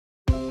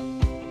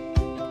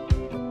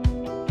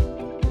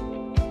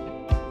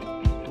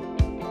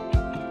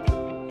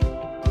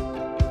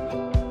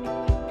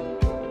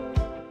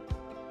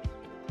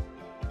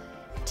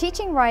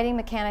Teaching writing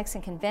mechanics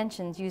and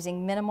conventions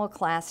using minimal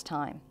class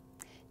time.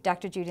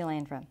 Dr. Judi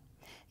Landrum.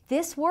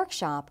 This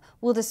workshop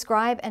will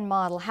describe and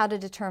model how to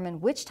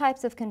determine which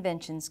types of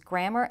conventions,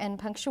 grammar and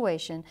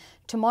punctuation,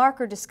 to mark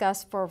or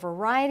discuss for a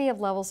variety of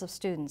levels of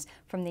students,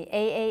 from the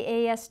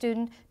AAAS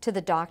student to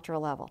the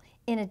doctoral level.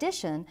 In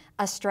addition,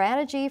 a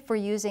strategy for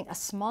using a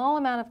small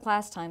amount of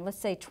class time, let's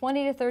say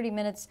 20 to 30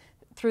 minutes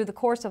through the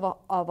course of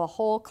a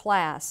whole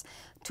class,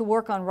 to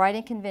work on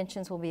writing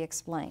conventions will be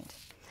explained.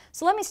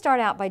 So let me start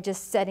out by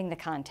just setting the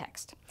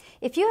context.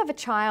 If you have a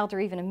child or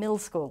even a middle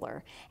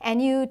schooler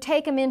and you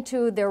take them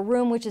into their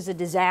room, which is a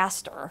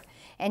disaster,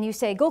 and you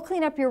say, go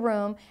clean up your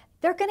room,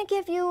 they're going to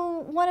give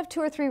you one of two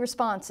or three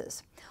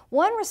responses.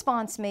 One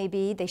response may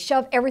be they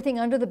shove everything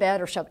under the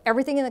bed or shove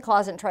everything in the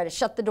closet and try to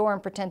shut the door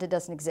and pretend it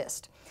doesn't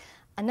exist.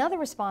 Another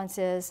response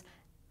is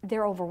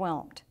they're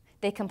overwhelmed.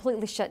 They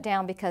completely shut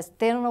down because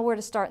they don't know where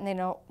to start and they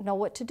don't know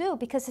what to do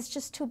because it's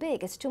just too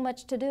big, it's too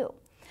much to do.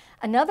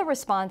 Another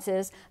response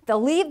is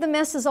they'll leave the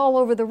messes all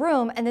over the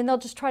room and then they'll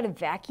just try to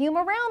vacuum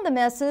around the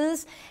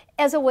messes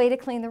as a way to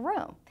clean the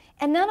room.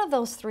 And none of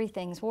those three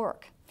things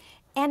work.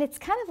 And it's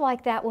kind of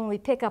like that when we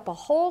pick up a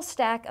whole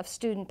stack of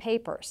student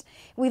papers.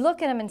 We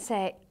look at them and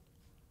say,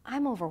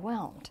 I'm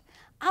overwhelmed.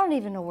 I don't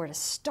even know where to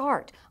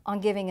start on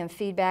giving them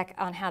feedback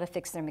on how to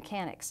fix their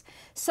mechanics.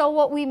 So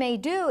what we may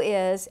do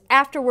is,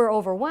 after we're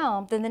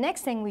overwhelmed, then the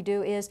next thing we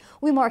do is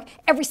we mark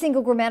every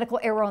single grammatical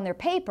error on their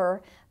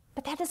paper.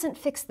 But that doesn't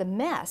fix the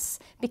mess,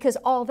 because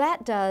all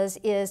that does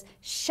is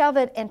shove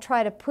it and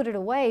try to put it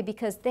away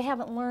because they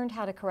haven't learned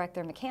how to correct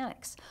their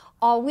mechanics.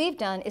 All we've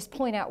done is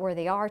point out where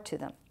they are to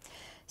them.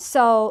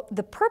 So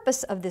the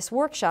purpose of this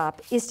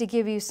workshop is to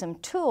give you some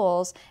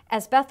tools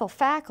as Bethel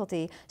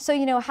faculty so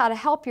you know how to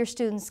help your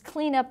students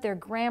clean up their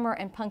grammar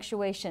and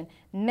punctuation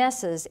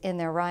messes in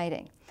their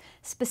writing.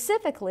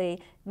 Specifically,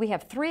 we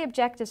have three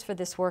objectives for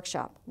this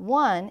workshop.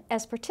 One,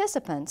 as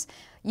participants,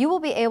 you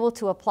will be able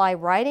to apply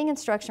writing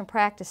instruction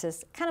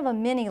practices, kind of a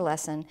mini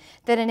lesson,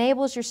 that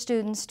enables your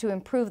students to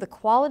improve the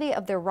quality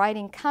of their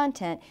writing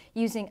content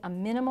using a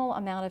minimal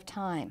amount of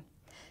time.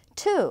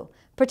 Two,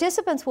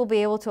 participants will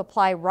be able to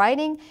apply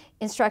writing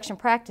instruction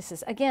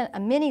practices, again, a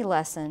mini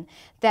lesson,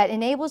 that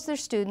enables their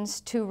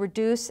students to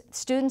reduce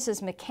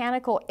students'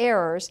 mechanical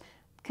errors,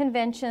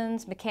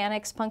 conventions,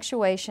 mechanics,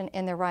 punctuation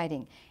in their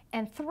writing.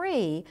 And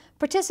three,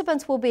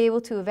 participants will be able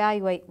to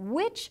evaluate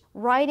which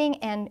writing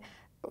and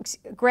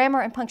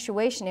grammar and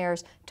punctuation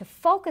errors to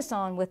focus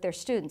on with their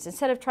students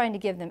instead of trying to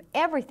give them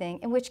everything,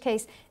 in which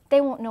case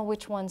they won't know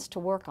which ones to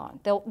work on.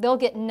 They'll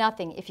get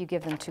nothing if you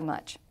give them too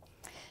much.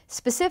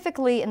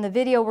 Specifically, in the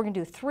video, we're going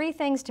to do three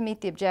things to meet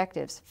the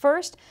objectives.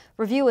 First,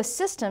 review a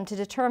system to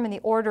determine the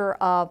order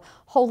of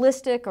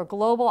holistic or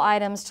global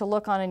items to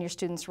look on in your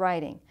students'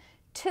 writing.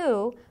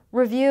 Two,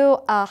 review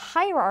a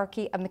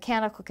hierarchy of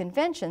mechanical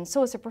conventions.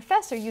 So as a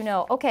professor, you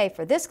know, okay,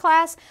 for this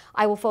class,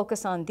 I will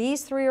focus on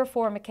these 3 or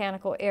 4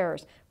 mechanical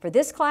errors. For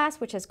this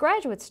class, which has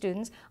graduate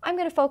students, I'm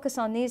going to focus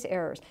on these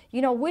errors.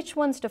 You know which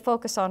ones to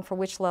focus on for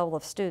which level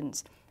of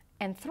students.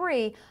 And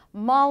 3,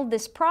 model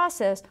this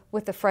process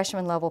with the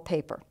freshman level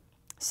paper.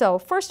 So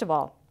first of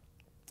all,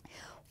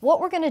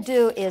 what we're going to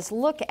do is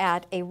look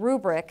at a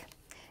rubric.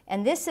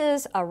 And this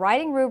is a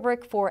writing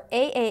rubric for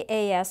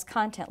AAAS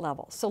content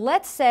level. So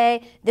let's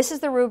say this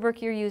is the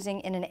rubric you're using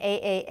in an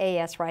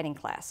AAAS writing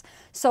class.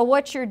 So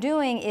what you're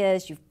doing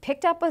is you've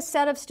picked up a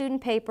set of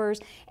student papers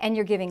and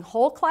you're giving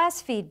whole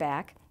class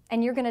feedback,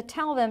 and you're going to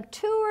tell them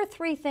 2 or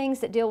 3 things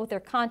that deal with their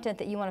content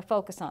that you want to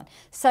focus on,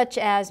 such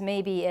as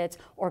maybe it's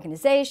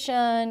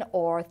organization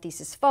or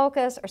thesis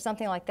focus or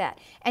something like that.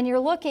 And you're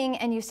looking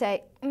and you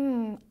say,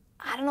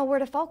 I don't know where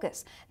to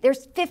focus.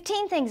 There's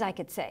 15 things I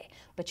could say,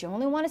 but you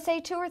only want to say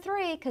 2 or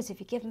 3 because if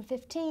you give them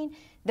 15,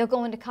 they'll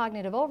go into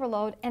cognitive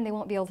overload and they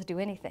won't be able to do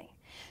anything.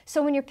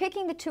 So when you're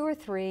picking the 2 or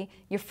 3,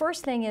 your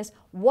first thing is,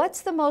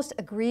 what's the most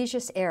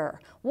egregious error?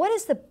 What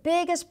is the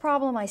biggest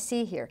problem I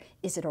see here?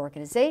 Is it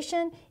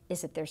organization?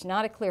 Is it there's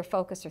not a clear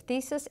focus or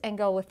thesis? And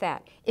go with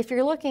that. If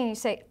you're looking and you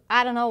say,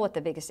 I don't know what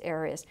the biggest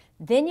error is,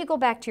 then you go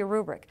back to your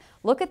rubric.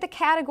 Look at the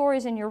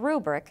categories in your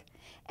rubric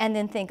and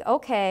then think,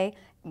 okay,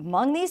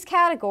 among these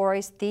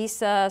categories,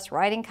 thesis,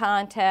 writing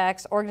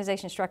context,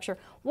 organization structure,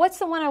 what's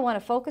the one I want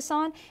to focus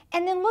on?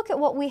 And then look at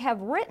what we have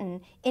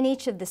written in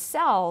each of the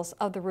cells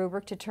of the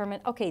rubric to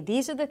determine, okay,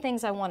 these are the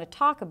things I want to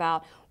talk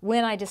about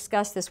when I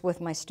discuss this with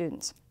my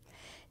students.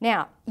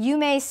 Now, you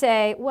may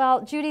say, well,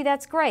 Judi,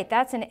 that's great.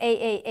 That's an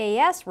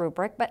AAAS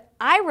rubric, but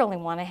I really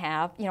want to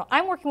have,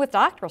 I'm working with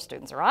doctoral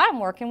students or I'm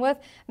working with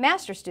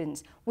master's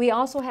students. We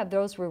also have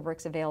those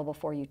rubrics available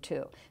for you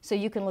too. So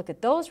you can look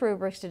at those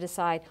rubrics to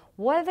decide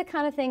what are the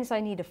kind of things I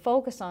need to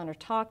focus on or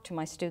talk to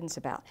my students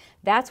about.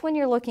 That's when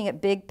you're looking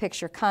at big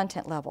picture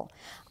content level.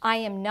 I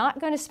am not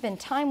going to spend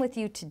time with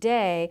you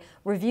today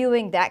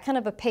reviewing that kind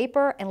of a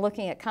paper and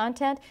looking at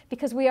content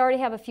because we already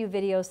have a few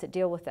videos that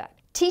deal with that.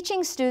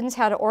 Teaching students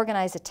how to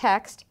organize a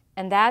text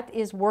and that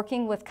is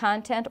working with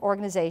content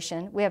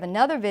organization. We have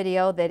another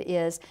video that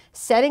is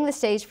setting the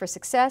stage for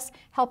success,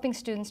 helping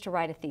students to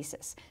write a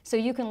thesis. So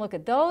you can look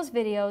at those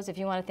videos if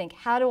you want to think,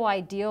 how do I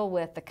deal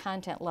with the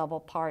content level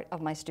part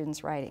of my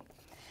students' writing?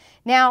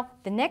 Now,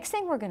 the next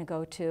thing we're going to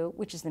go to,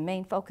 which is the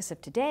main focus of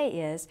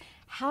today, is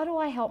how do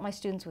I help my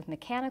students with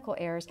mechanical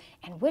errors,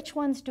 and which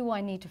ones do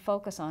I need to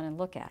focus on and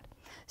look at?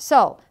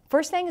 So,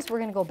 first thing is we're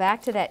going to go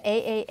back to that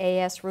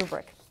AAAS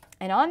rubric.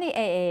 And on the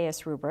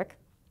AAAS rubric,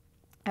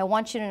 I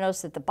want you to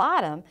notice at the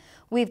bottom,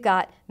 we've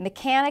got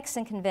mechanics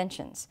and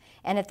conventions.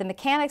 And at the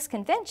mechanics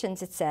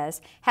conventions, it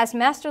says, has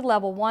mastered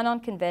level 1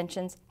 on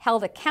conventions,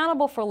 held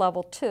accountable for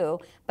level 2,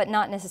 but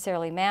not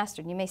necessarily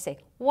mastered. You may say,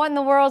 what in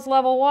the world's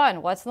level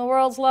 1? What's in the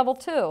world's level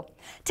 2?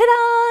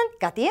 Ta-da!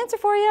 Got the answer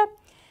for you.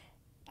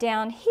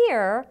 Down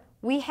here,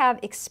 we have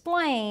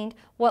explained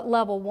what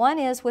level 1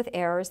 is with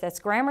errors, that's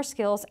grammar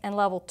skills, and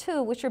level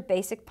 2, which are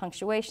basic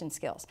punctuation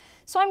skills.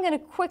 So I'm going to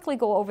quickly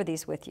go over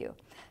these with you.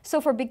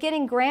 So for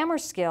beginning grammar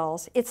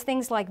skills, it's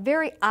things like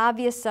very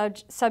obvious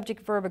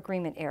subject-verb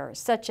agreement errors,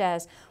 such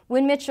as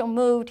when Mitchell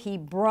moved, he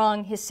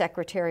brung his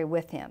secretary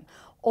with him.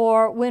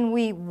 Or when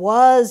we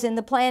was in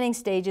the planning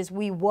stages,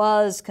 we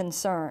was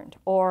concerned.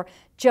 Or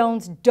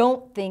Jones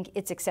don't think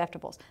it's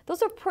acceptable.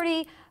 Those are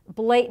pretty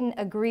blatant,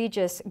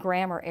 egregious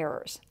grammar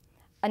errors.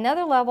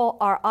 Another level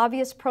are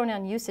obvious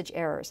pronoun usage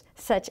errors,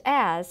 such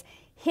as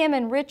him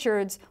and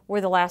Richards were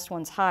the last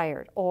ones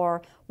hired,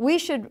 or we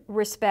should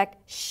respect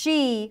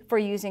she for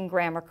using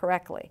grammar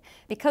correctly.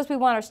 Because we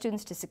want our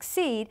students to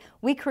succeed,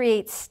 we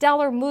create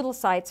stellar Moodle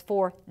sites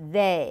for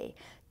they.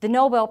 The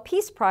Nobel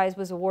Peace Prize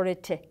was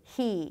awarded to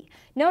he.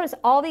 Notice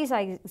all these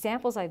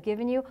examples I've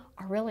given you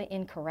are really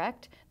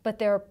incorrect, but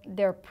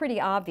they're pretty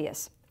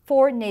obvious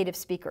for native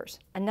speakers.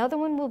 Another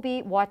one will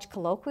be watch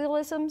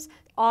colloquialisms.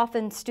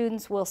 Often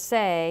students will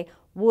say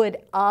would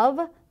of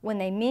when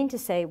they mean to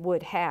say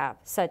would have,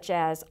 such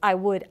as I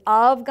would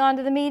have gone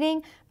to the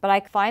meeting,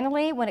 but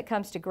finally, when it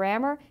comes to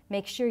grammar,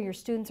 make sure your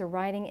students are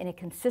writing in a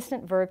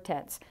consistent verb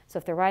tense. So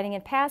if they're writing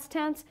in past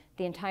tense,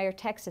 the entire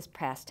text is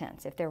past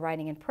tense. If they're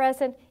writing in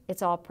present,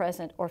 it's all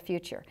present or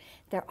future.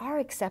 There are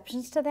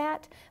exceptions to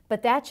that,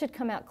 but that should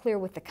come out clear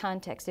with the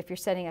context. If you're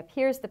setting up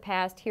here's the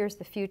past, here's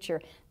the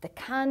future, the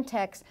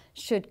context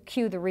should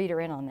cue the reader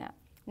in on that.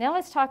 Now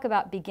let's talk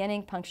about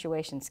beginning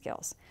punctuation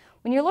skills.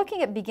 When you're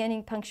looking at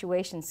beginning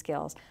punctuation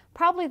skills,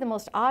 probably the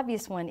most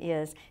obvious one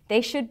is they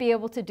should be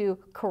able to do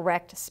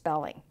correct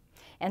spelling.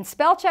 And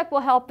spell check will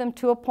help them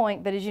to a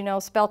point, but as you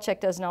know, spell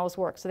check doesn't always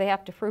work, so they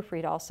have to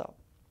proofread also.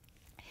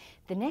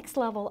 The next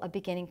level of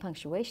beginning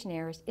punctuation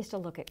errors is to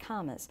look at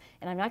commas.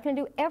 And I'm not going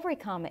to do every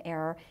comma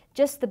error,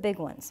 just the big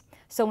ones.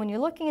 So when you're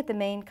looking at the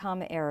main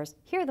comma errors,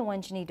 here are the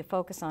ones you need to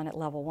focus on at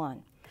level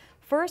 1.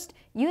 First,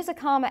 use a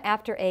comma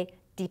after a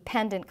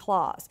dependent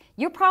clause.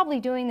 You're probably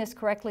doing this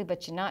correctly,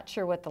 but you're not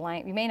sure what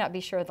you may not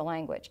be sure of the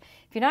language.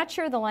 If you're not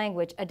sure of the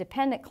language, a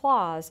dependent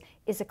clause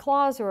is a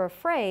clause or a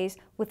phrase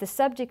with a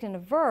subject and a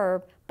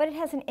verb, but it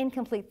has an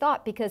incomplete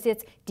thought because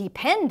it's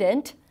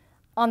dependent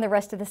on the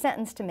rest of the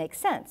sentence to make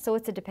sense. So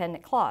it's a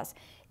dependent clause.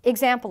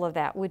 Example of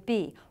that would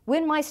be,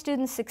 when my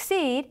students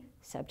succeed,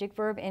 subject,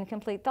 verb,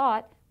 incomplete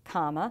thought,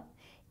 comma,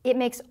 it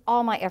makes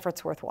all my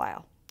efforts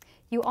worthwhile.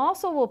 You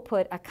also will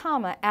put a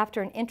comma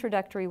after an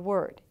introductory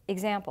word.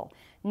 Example,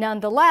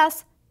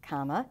 nonetheless,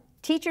 comma,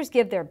 teachers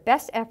give their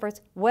best efforts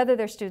whether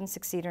their students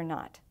succeed or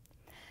not.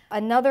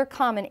 Another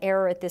common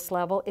error at this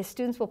level is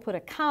students will put a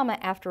comma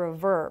after a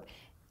verb.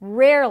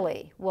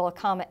 Rarely will a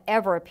comma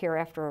ever appear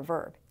after a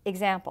verb.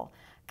 Example,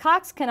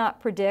 Cox cannot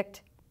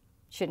predict,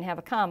 shouldn't have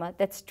a comma,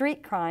 that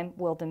street crime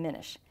will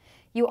diminish.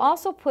 You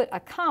also put a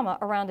comma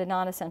around a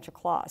non-essential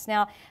clause.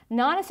 Now,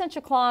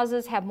 non-essential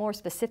clauses have more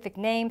specific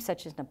names,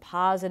 such as a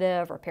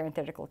positive or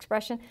parenthetical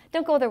expression.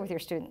 Don't go there with your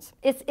students.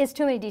 It's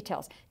too many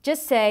details.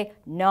 Just say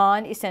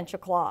non-essential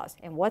clause.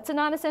 And what's a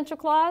non-essential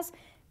clause?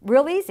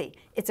 Real easy.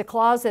 It's a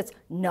clause that's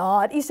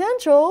not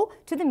essential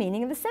to the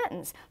meaning of the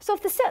sentence. So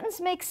if the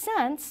sentence makes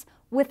sense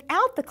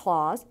without the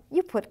clause,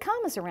 you put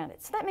commas around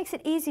it. So that makes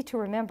it easy to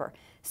remember.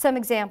 Some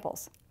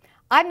examples.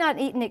 I've not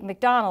eaten at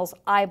McDonald's,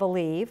 I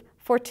believe,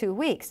 for 2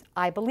 weeks.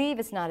 I believe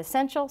is not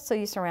essential, so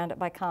you surround it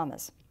by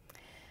commas.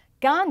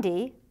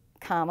 Gandhi,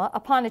 comma,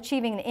 upon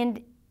achieving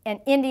an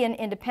Indian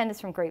independence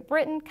from Great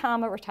Britain,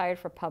 comma, retired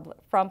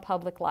from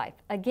public life.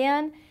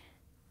 Again,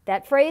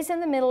 that phrase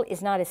in the middle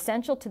is not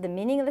essential to the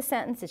meaning of the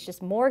sentence. It's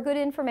just more good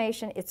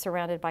information. It's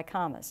surrounded by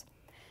commas.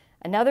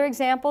 Another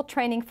example,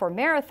 training for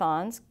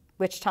marathons,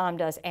 which Tom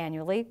does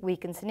annually,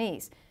 weakens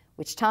knees.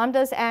 Which Tom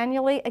does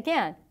annually.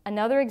 Again,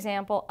 another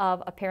example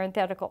of a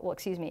parenthetical,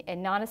 a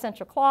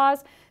non-essential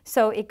clause,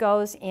 so it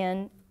goes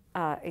in,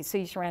 so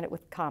you surround it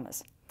with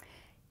commas.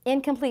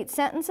 Incomplete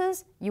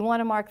sentences, you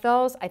want to mark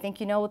those. I think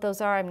you know what those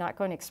are. I'm not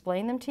going to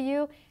explain them to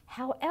you.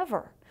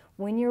 However,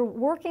 when you're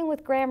working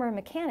with grammar and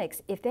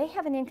mechanics, if they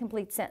have an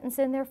incomplete sentence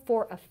in there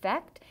for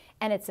effect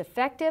and it's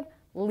effective,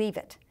 leave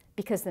it.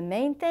 Because the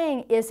main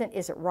thing isn't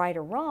is it right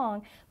or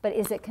wrong, but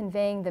is it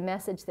conveying the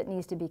message that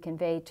needs to be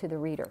conveyed to the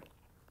reader.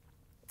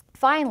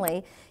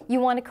 Finally, you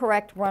want to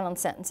correct run-on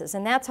sentences,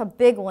 and that's a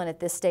big one at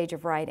this stage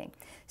of writing.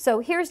 So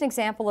here's an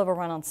example of a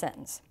run-on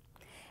sentence.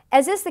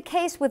 As is the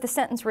case with the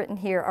sentence written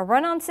here, a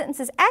run-on sentence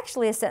is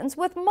actually a sentence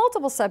with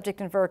multiple subject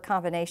and verb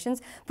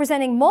combinations,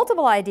 presenting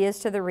multiple ideas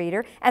to the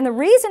reader, and the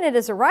reason it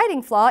is a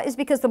writing flaw is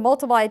because the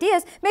multiple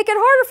ideas make it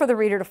harder for the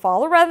reader to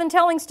follow, rather than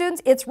telling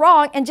students it's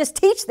wrong and just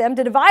teach them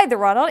to divide the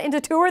run-on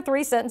into 2 or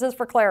 3 sentences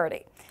for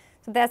clarity.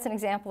 So that's an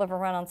example of a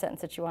run-on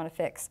sentence that you want to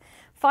fix.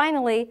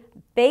 Finally,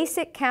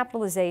 basic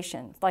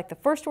capitalization, like the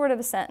first word of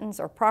a sentence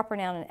or proper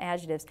noun and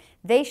adjectives,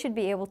 they should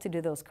be able to do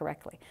those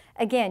correctly.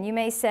 Again, you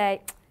may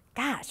say,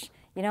 gosh,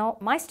 you know,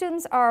 my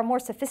students are more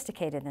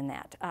sophisticated than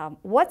that.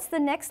 What's the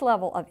next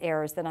level of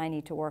errors that I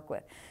need to work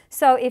with?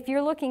 So if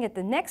you're looking at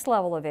the next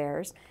level of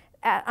errors,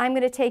 I'm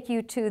going to take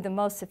you to the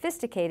most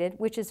sophisticated,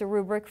 which is a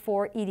rubric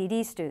for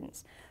EDD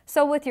students.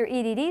 So with your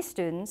EDD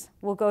students,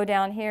 we'll go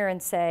down here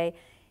and say,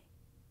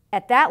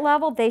 at that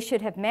level, they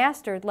should have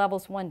mastered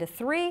levels 1 to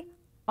 3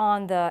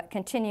 on the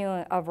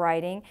continuum of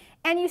writing,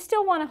 and you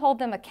still want to hold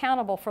them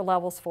accountable for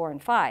levels 4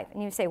 and 5.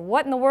 And you say,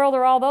 what in the world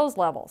are all those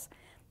levels?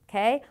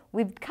 Okay,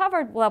 we've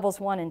covered levels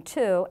 1 and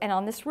 2, and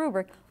on this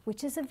rubric,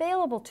 which is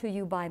available to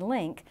you by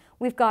link,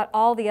 we've got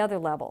all the other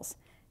levels.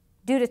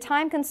 Due to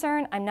time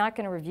concern, I'm not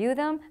going to review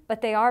them,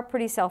 but they are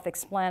pretty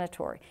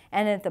self-explanatory.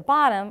 And at the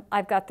bottom,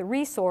 I've got the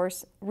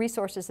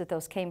resources that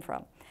those came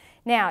from.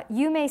 Now,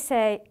 you may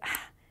say,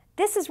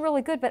 this is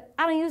really good, but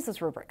I don't use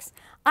those rubrics.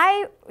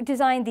 I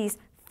designed these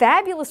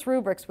fabulous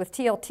rubrics with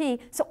TLT,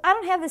 so I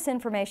don't have this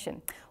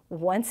information.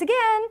 Once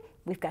again,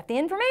 we've got the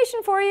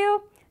information for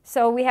you.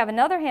 So we have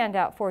another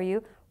handout for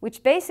you,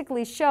 which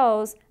basically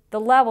shows the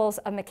levels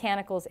of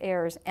mechanicals,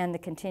 errors, and the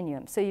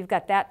continuum. So you've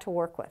got that to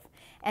work with.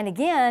 And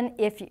again,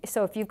 if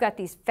you've got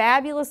these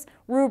fabulous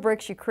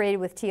rubrics you created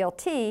with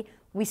TLT,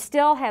 we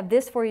still have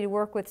this for you to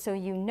work with, so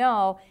you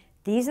know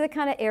these are the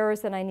kind of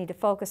errors that I need to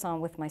focus on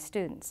with my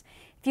students.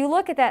 If you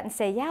look at that and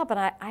say, yeah, but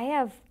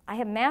I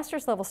have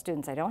master's level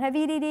students, I don't have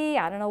EDD,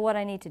 I don't know what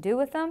I need to do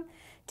with them.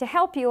 To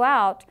help you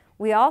out,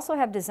 we also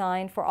have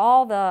designed for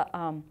all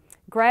the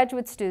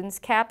graduate students,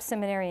 CAP,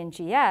 Seminary, and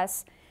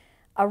GS,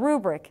 a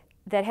rubric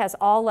that has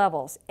all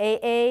levels.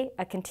 AA,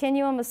 a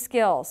continuum of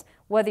skills,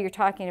 whether you're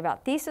talking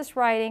about thesis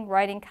writing,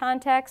 writing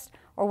context,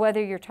 or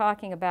whether you're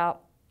talking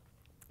about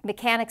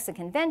mechanics and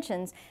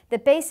conventions,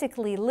 that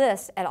basically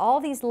lists at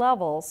all these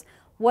levels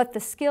what the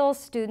skills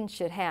students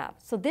should have.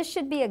 So this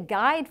should be a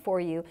guide for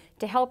you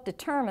to help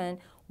determine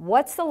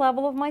what's the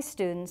level of my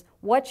students,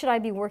 what should I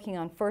be working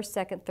on first,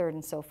 second, third,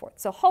 and so forth.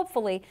 So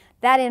hopefully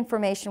that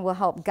information will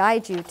help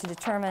guide you to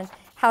determine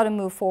how to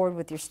move forward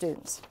with your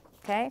students.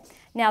 Okay?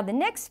 Now the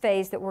next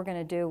phase that we're going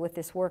to do with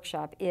this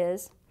workshop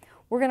is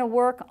we're going to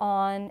work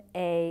on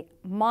a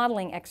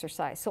modeling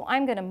exercise. So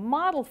I'm going to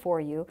model for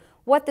you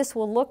what this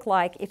will look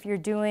like if you're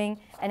doing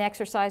an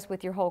exercise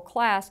with your whole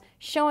class,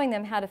 showing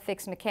them how to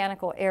fix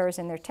mechanical errors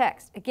in their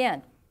text.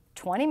 Again,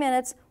 20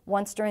 minutes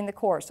once during the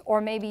course,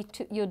 or maybe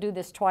you'll do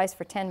this twice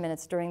for 10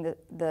 minutes during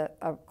the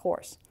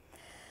course.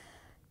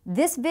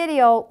 This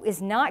video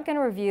is not going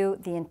to review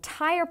the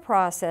entire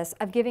process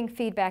of giving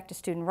feedback to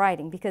student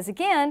writing, because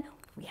again,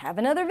 we have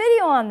another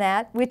video on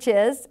that, which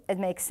is, it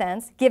makes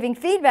sense, giving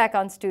feedback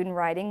on student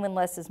writing when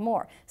less is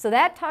more. So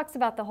that talks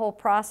about the whole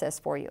process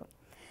for you.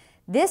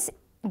 This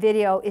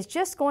video is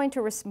just going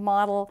to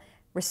model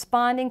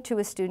responding to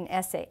a student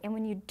essay. And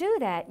when you do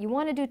that, you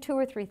want to do 2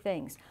 or 3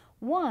 things.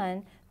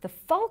 One, the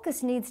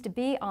focus needs to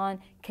be on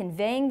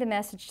conveying the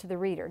message to the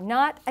reader.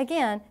 Not,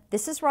 again,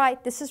 this is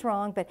right, this is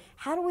wrong, but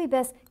how do we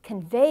best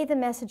convey the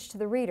message to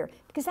the reader?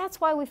 Because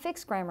that's why we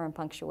fix grammar and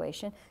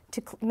punctuation,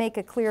 to make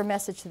a clear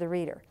message to the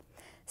reader.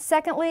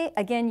 Secondly,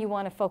 again, you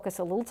want to focus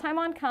a little time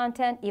on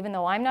content, even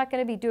though I'm not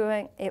going to be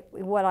doing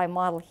what I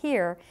model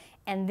here,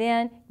 and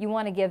then you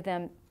want to give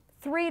them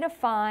 3 to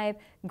 5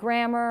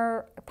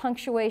 grammar,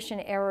 punctuation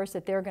errors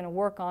that they're going to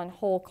work on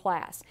whole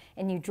class.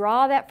 And you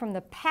draw that from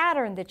the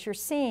pattern that you're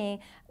seeing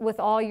with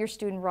all your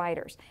student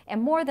writers.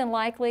 And more than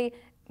likely,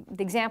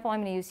 the example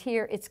I'm going to use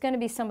here, it's going to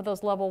be some of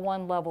those level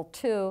 1, level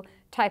 2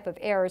 type of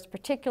errors,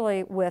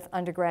 particularly with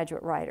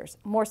undergraduate writers.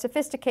 More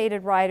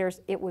sophisticated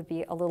writers, it would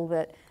be a little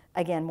bit,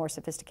 again, more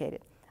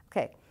sophisticated.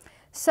 Okay,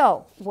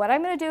 so what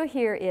I'm going to do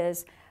here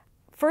is,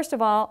 first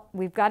of all,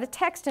 we've got a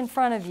text in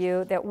front of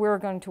you that we're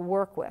going to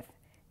work with.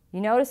 You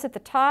notice at the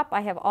top,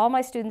 I have all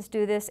my students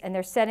do this, and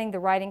they're setting the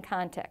writing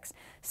context.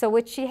 So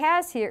what she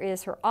has here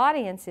is her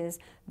audience is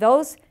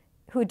those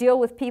who deal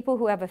with people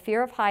who have a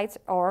fear of heights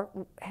or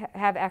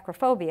have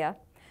acrophobia.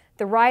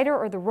 The writer,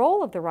 or the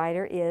role of the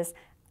writer, is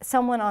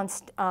someone on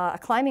a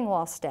climbing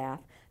wall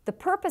staff. The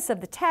purpose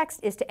of the text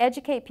is to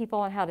educate people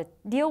on how to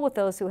deal with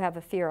those who have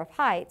a fear of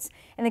heights,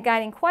 and the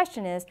guiding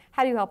question is,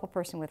 how do you help a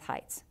person with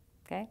heights?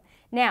 Okay?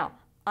 Now,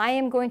 I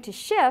am going to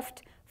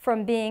shift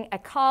from being a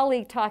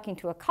colleague talking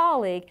to a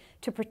colleague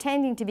to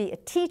pretending to be a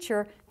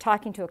teacher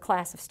talking to a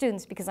class of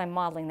students, because I'm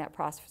modeling that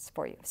process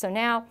for you. So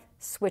now,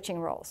 switching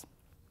roles.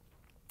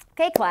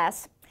 Okay,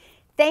 class,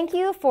 thank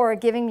you for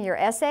giving me your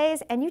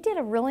essays, and you did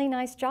a really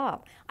nice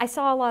job. I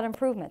saw a lot of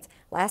improvements.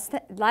 Last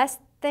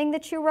thing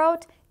that you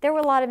wrote, there were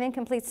a lot of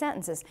incomplete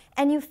sentences.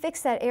 And you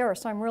fixed that error,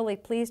 so I'm really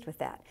pleased with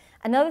that.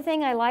 Another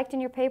thing I liked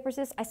in your papers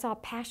is I saw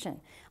passion.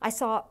 I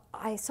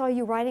saw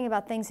you writing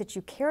about things that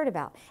you cared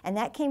about, and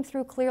that came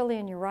through clearly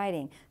in your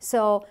writing.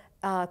 So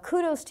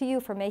kudos to you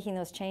for making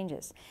those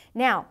changes.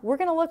 Now, we're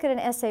going to look at an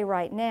essay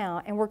right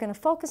now, and we're going to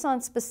focus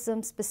on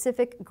some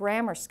specific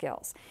grammar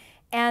skills.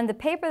 And the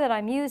paper that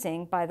I'm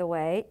using, by the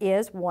way,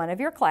 is one of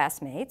your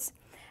classmates.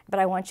 But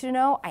I want you to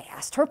know I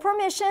asked her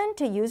permission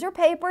to use her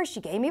paper.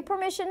 She gave me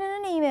permission in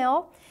an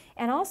email.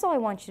 And also I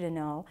want you to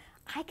know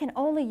I can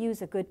only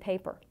use a good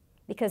paper,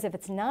 because if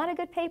it's not a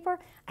good paper,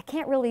 I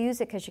can't really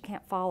use it because you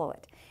can't follow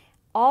it.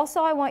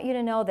 Also, I want you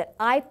to know that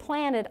I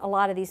planted a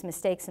lot of these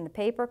mistakes in the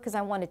paper because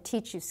I want to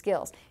teach you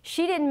skills.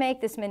 She didn't make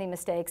this many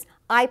mistakes.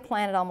 I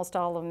planted almost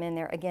all of them in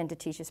there, again, to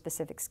teach you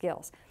specific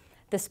skills.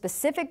 The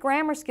specific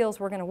grammar skills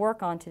we're going to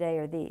work on today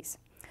are these.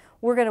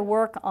 We're going to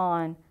work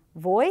on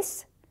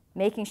voice,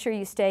 making sure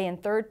you stay in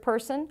third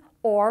person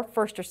or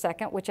first or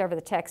second, whichever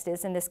the text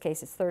is. In this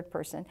case, it's third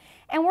person.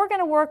 And we're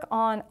going to work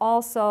on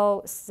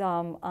also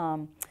some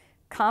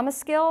comma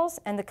skills.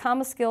 And the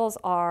comma skills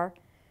are,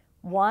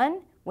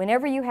 one,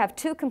 whenever you have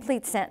two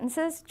complete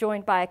sentences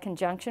joined by a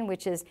conjunction,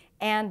 which is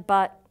and,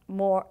 but,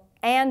 more,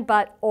 and,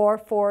 but, or,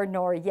 for,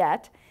 nor,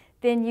 yet,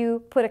 then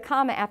you put a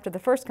comma after the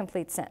first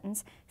complete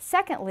sentence.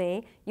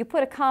 Secondly, you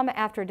put a comma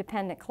after a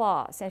dependent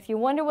clause. And if you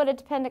wonder what a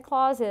dependent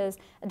clause is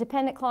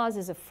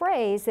a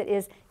phrase that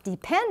is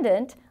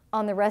dependent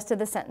on the rest of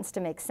the sentence to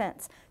make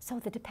sense. So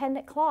the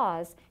dependent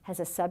clause has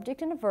a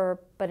subject and a verb,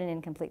 but an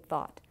incomplete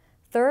thought.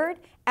 Third,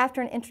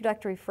 after an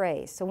introductory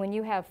phrase. So when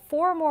you have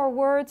 4 more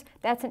words,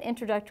 that's an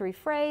introductory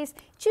phrase.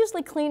 It's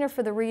usually cleaner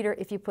for the reader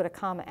if you put a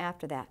comma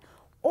after that.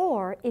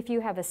 Or if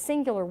you have a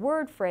singular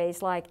word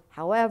phrase like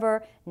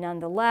however,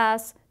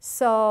 nonetheless,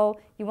 so,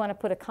 you want to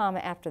put a comma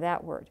after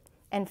that word.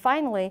 And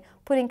finally,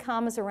 putting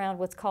commas around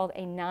what's called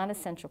a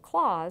non-essential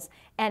clause.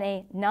 And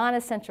a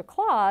non-essential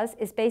clause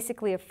is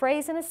basically a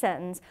phrase in a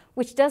sentence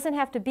which doesn't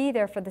have to be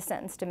there for the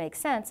sentence to make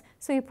sense,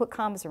 so you put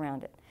commas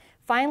around it.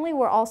 Finally,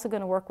 we're also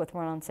going to work with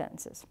run-on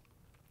sentences.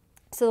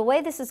 So the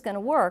way this is going to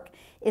work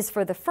is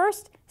for the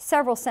first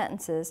several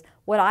sentences,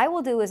 what I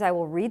will do is I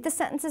will read the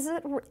sentences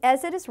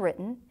as it is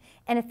written,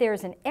 and if there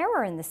is an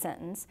error in the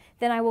sentence,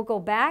 then I will go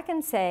back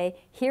and say,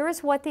 here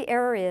is what the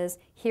error is,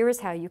 here is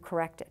how you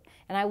correct it.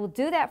 And I will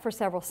do that for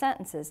several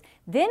sentences.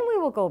 Then we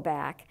will go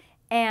back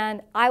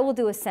and I will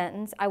do a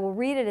sentence, I will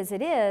read it as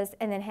it is,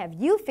 and then have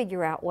you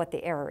figure out what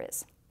the error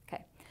is.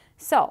 Okay.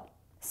 So,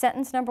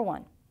 sentence number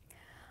 1.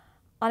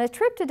 On a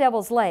trip to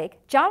Devil's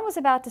Lake, John was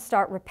about to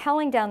start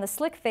rappelling down the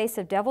slick face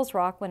of Devil's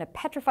Rock when a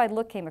petrified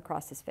look came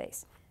across his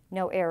face.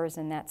 No errors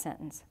in that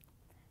sentence.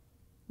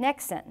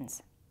 Next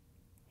sentence.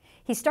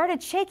 He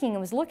started shaking and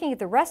was looking at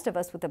the rest of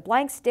us with a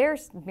blank stare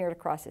smeared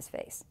across his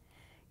face.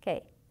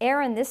 Okay,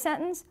 error in this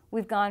sentence,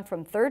 we've gone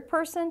from third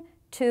person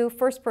to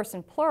first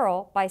person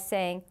plural by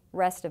saying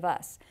rest of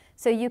us.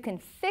 So you can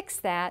fix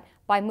that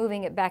by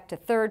moving it back to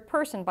third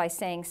person by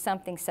saying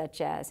something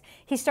such as,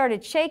 he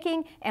started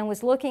shaking and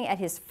was looking at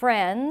his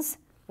friends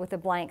with a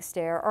blank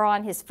stare, or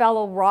on his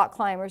fellow rock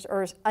climbers,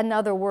 or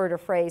another word or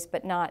phrase,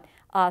 but not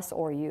us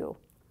or you.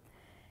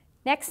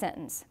 Next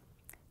sentence.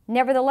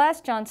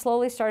 Nevertheless, John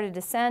slowly started to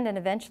descend and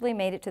eventually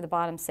made it to the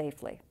bottom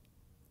safely.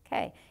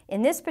 Okay,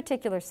 in this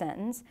particular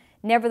sentence,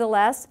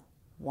 nevertheless,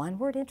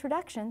 one-word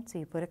introduction, so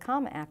you put a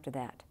comma after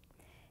that.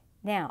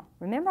 Now,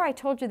 remember I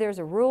told you there's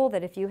a rule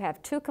that if you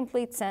have 2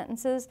 complete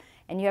sentences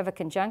and you have a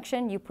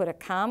conjunction, you put a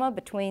comma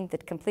between the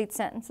complete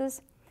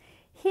sentences?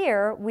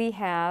 Here we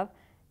have,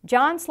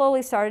 John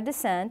slowly started to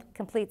descend,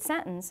 complete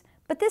sentence,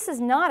 but this is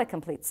not a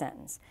complete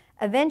sentence.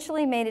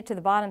 Eventually made it to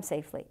the bottom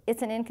safely.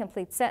 It's an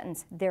incomplete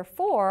sentence.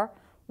 Therefore,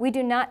 we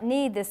do not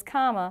need this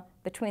comma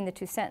between the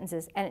 2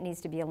 sentences, and it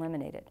needs to be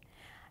eliminated.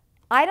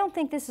 I don't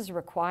think this is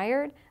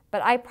required,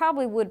 but I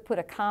probably would put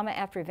a comma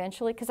after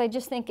eventually because I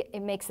just think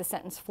it makes the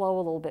sentence flow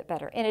a little bit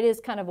better. And it is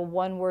kind of a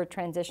one-word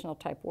transitional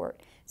type word.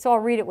 So I'll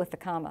read it with the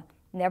comma.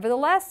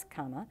 Nevertheless,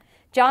 comma,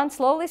 John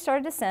slowly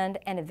started to descend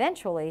and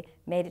eventually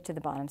made it to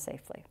the bottom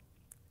safely.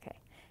 Okay.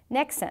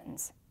 Next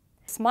sentence.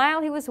 The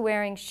smile he was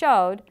wearing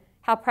showed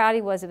how proud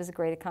he was of his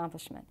great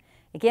accomplishment.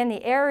 Again,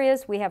 the error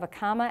is we have a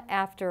comma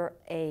after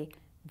a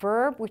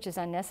verb, which is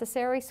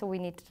unnecessary, so we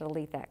need to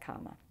delete that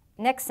comma.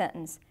 Next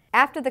sentence.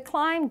 After the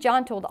climb,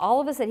 John told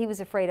all of us that he was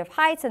afraid of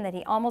heights and that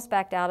he almost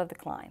backed out of the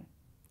climb.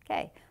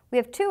 Okay, we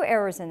have 2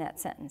 errors in that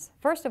sentence.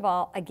 First of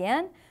all,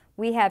 again,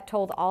 we have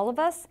told all of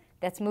us.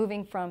 That's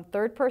moving from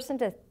third person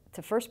to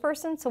first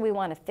person, so we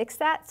want to fix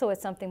that so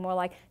it's something more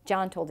like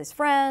John told his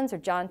friends or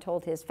John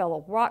told his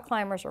fellow rock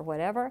climbers or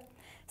whatever.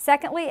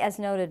 Secondly, as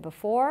noted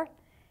before,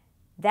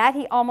 that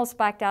he almost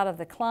backed out of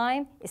the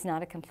climb is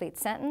not a complete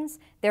sentence.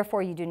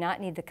 Therefore, you do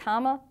not need the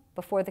comma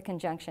before the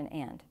conjunction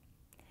and.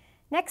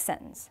 Next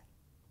sentence.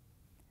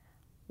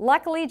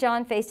 Luckily,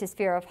 John faced his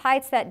fear of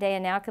heights that day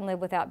and now can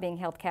live without being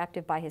held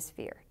captive by his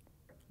fear.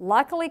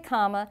 Luckily,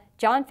 comma,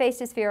 John faced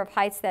his fear of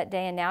heights that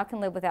day and now can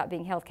live without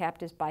being held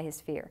captive by his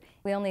fear.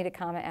 We'll need a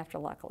comma after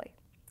luckily.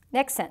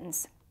 Next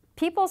sentence.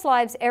 People's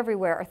lives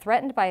everywhere are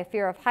threatened by a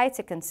fear of heights.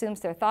 It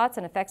consumes their thoughts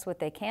and affects what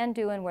they can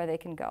do and where they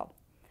can go.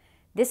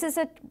 This is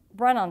a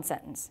run-on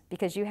sentence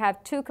because you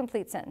have two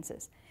complete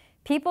sentences.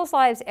 People's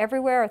lives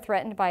everywhere are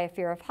threatened by a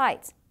fear of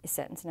heights is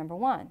sentence number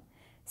one.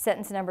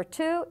 Sentence number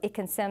two, it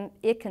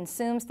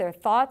consumes their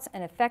thoughts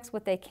and affects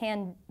what they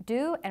can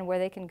do and where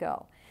they can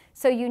go.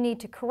 So you need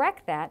to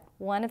correct that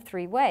one of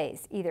three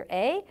ways. Either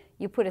A,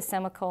 you put a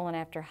semicolon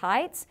after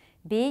heights,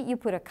 B, you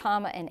put a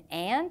comma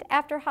and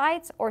after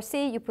heights, or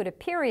C, you put a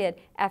period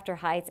after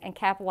heights and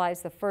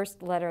capitalize the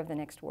first letter of the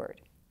next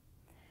word.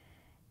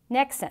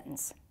 Next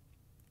sentence.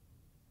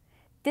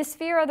 This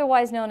fear,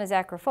 otherwise known as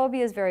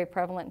acrophobia, is very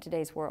prevalent in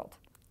today's world.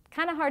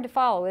 Kind of hard to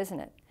follow,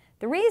 isn't it?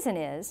 The reason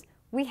is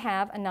we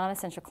have a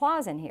non-essential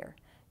clause in here,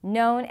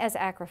 known as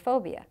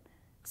acrophobia.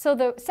 So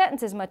the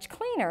sentence is much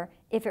cleaner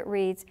if it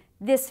reads,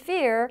 this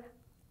fear,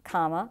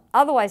 comma,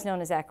 otherwise known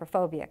as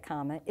acrophobia,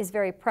 comma, is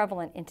very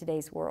prevalent in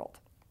today's world.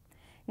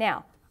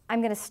 Now,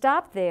 I'm going to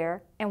stop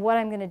there, and what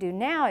I'm going to do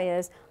now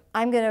is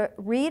I'm going to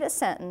read a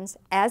sentence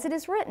as it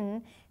is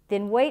written,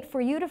 then wait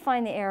for you to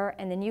find the error,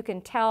 and then you can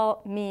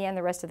tell me and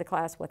the rest of the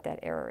class what that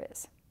error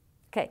is.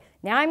 Okay,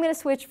 now I'm going to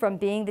switch from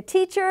being the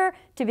teacher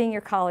to being your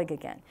colleague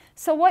again.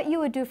 So what you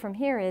would do from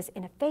here is,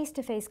 in a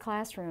face-to-face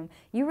classroom,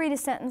 you read a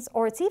sentence,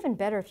 or it's even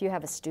better if you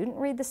have a student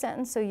read the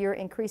sentence so you're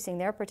increasing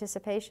their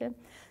participation.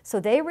 So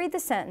they read the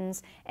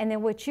sentence, and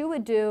then what you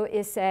would do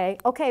is say,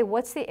 okay,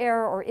 what's the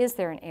error, or is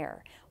there an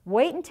error?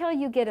 Wait until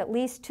you get at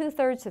least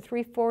 2/3 to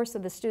 3/4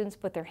 of the students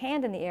put their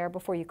hand in the air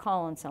before you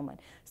call on someone.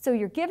 So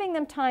you're giving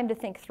them time to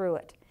think through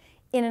it.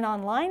 In an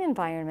online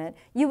environment,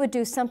 you would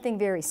do something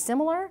very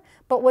similar,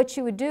 but what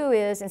you would do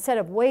is, instead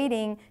of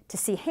waiting to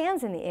see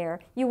hands in the air,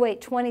 you wait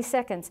 20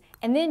 seconds,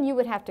 and then you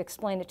would have to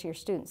explain it to your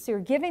students. So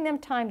you're giving them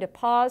time to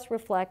pause,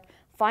 reflect,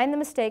 find the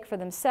mistake for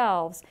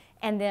themselves,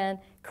 and then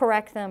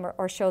correct them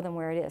or show them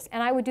where it is.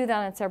 And I would do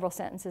that in several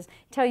sentences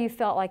until you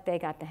felt like they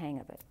got the hang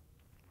of it.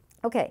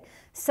 Okay,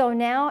 so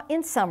now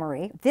in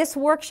summary, this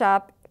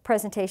workshop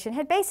presentation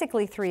had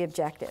basically three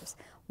objectives.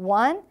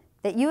 One,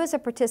 that you as a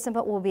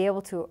participant will be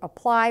able to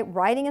apply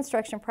writing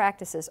instruction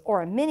practices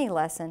or a mini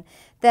lesson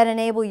that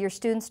enable your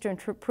students to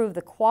improve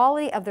the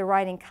quality of their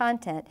writing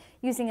content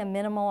using a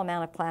minimal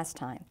amount of class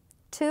time.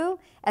 Two,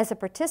 as a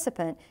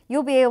participant,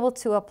 you'll be able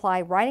to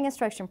apply writing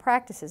instruction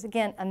practices,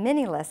 again, a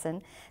mini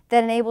lesson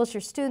that enables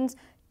your students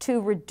to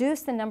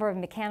reduce the number of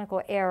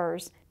mechanical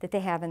errors that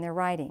they have in their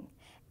writing.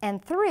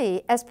 And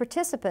three, as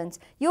participants,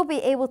 you'll be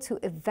able to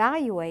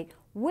evaluate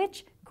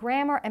which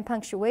grammar and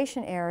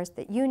punctuation errors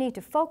that you need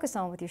to focus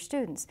on with your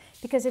students.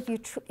 Because if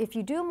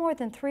you do more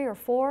than 3 or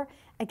 4,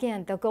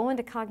 again, they'll go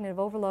into cognitive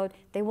overload,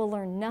 they will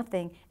learn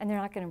nothing, and they're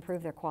not going to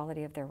improve their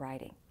quality of their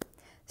writing.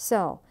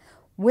 So,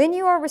 when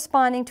you are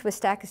responding to a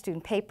stack of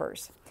student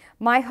papers,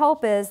 my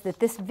hope is that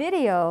this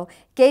video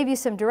gave you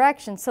some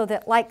direction so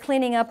that, like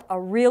cleaning up a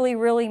really,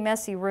 really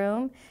messy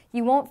room,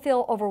 you won't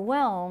feel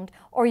overwhelmed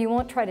or you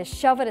won't try to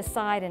shove it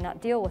aside and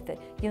not deal with it.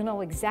 You'll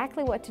know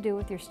exactly what to do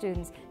with your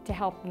students to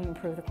help them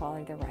improve the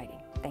quality of their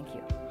writing. Thank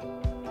you.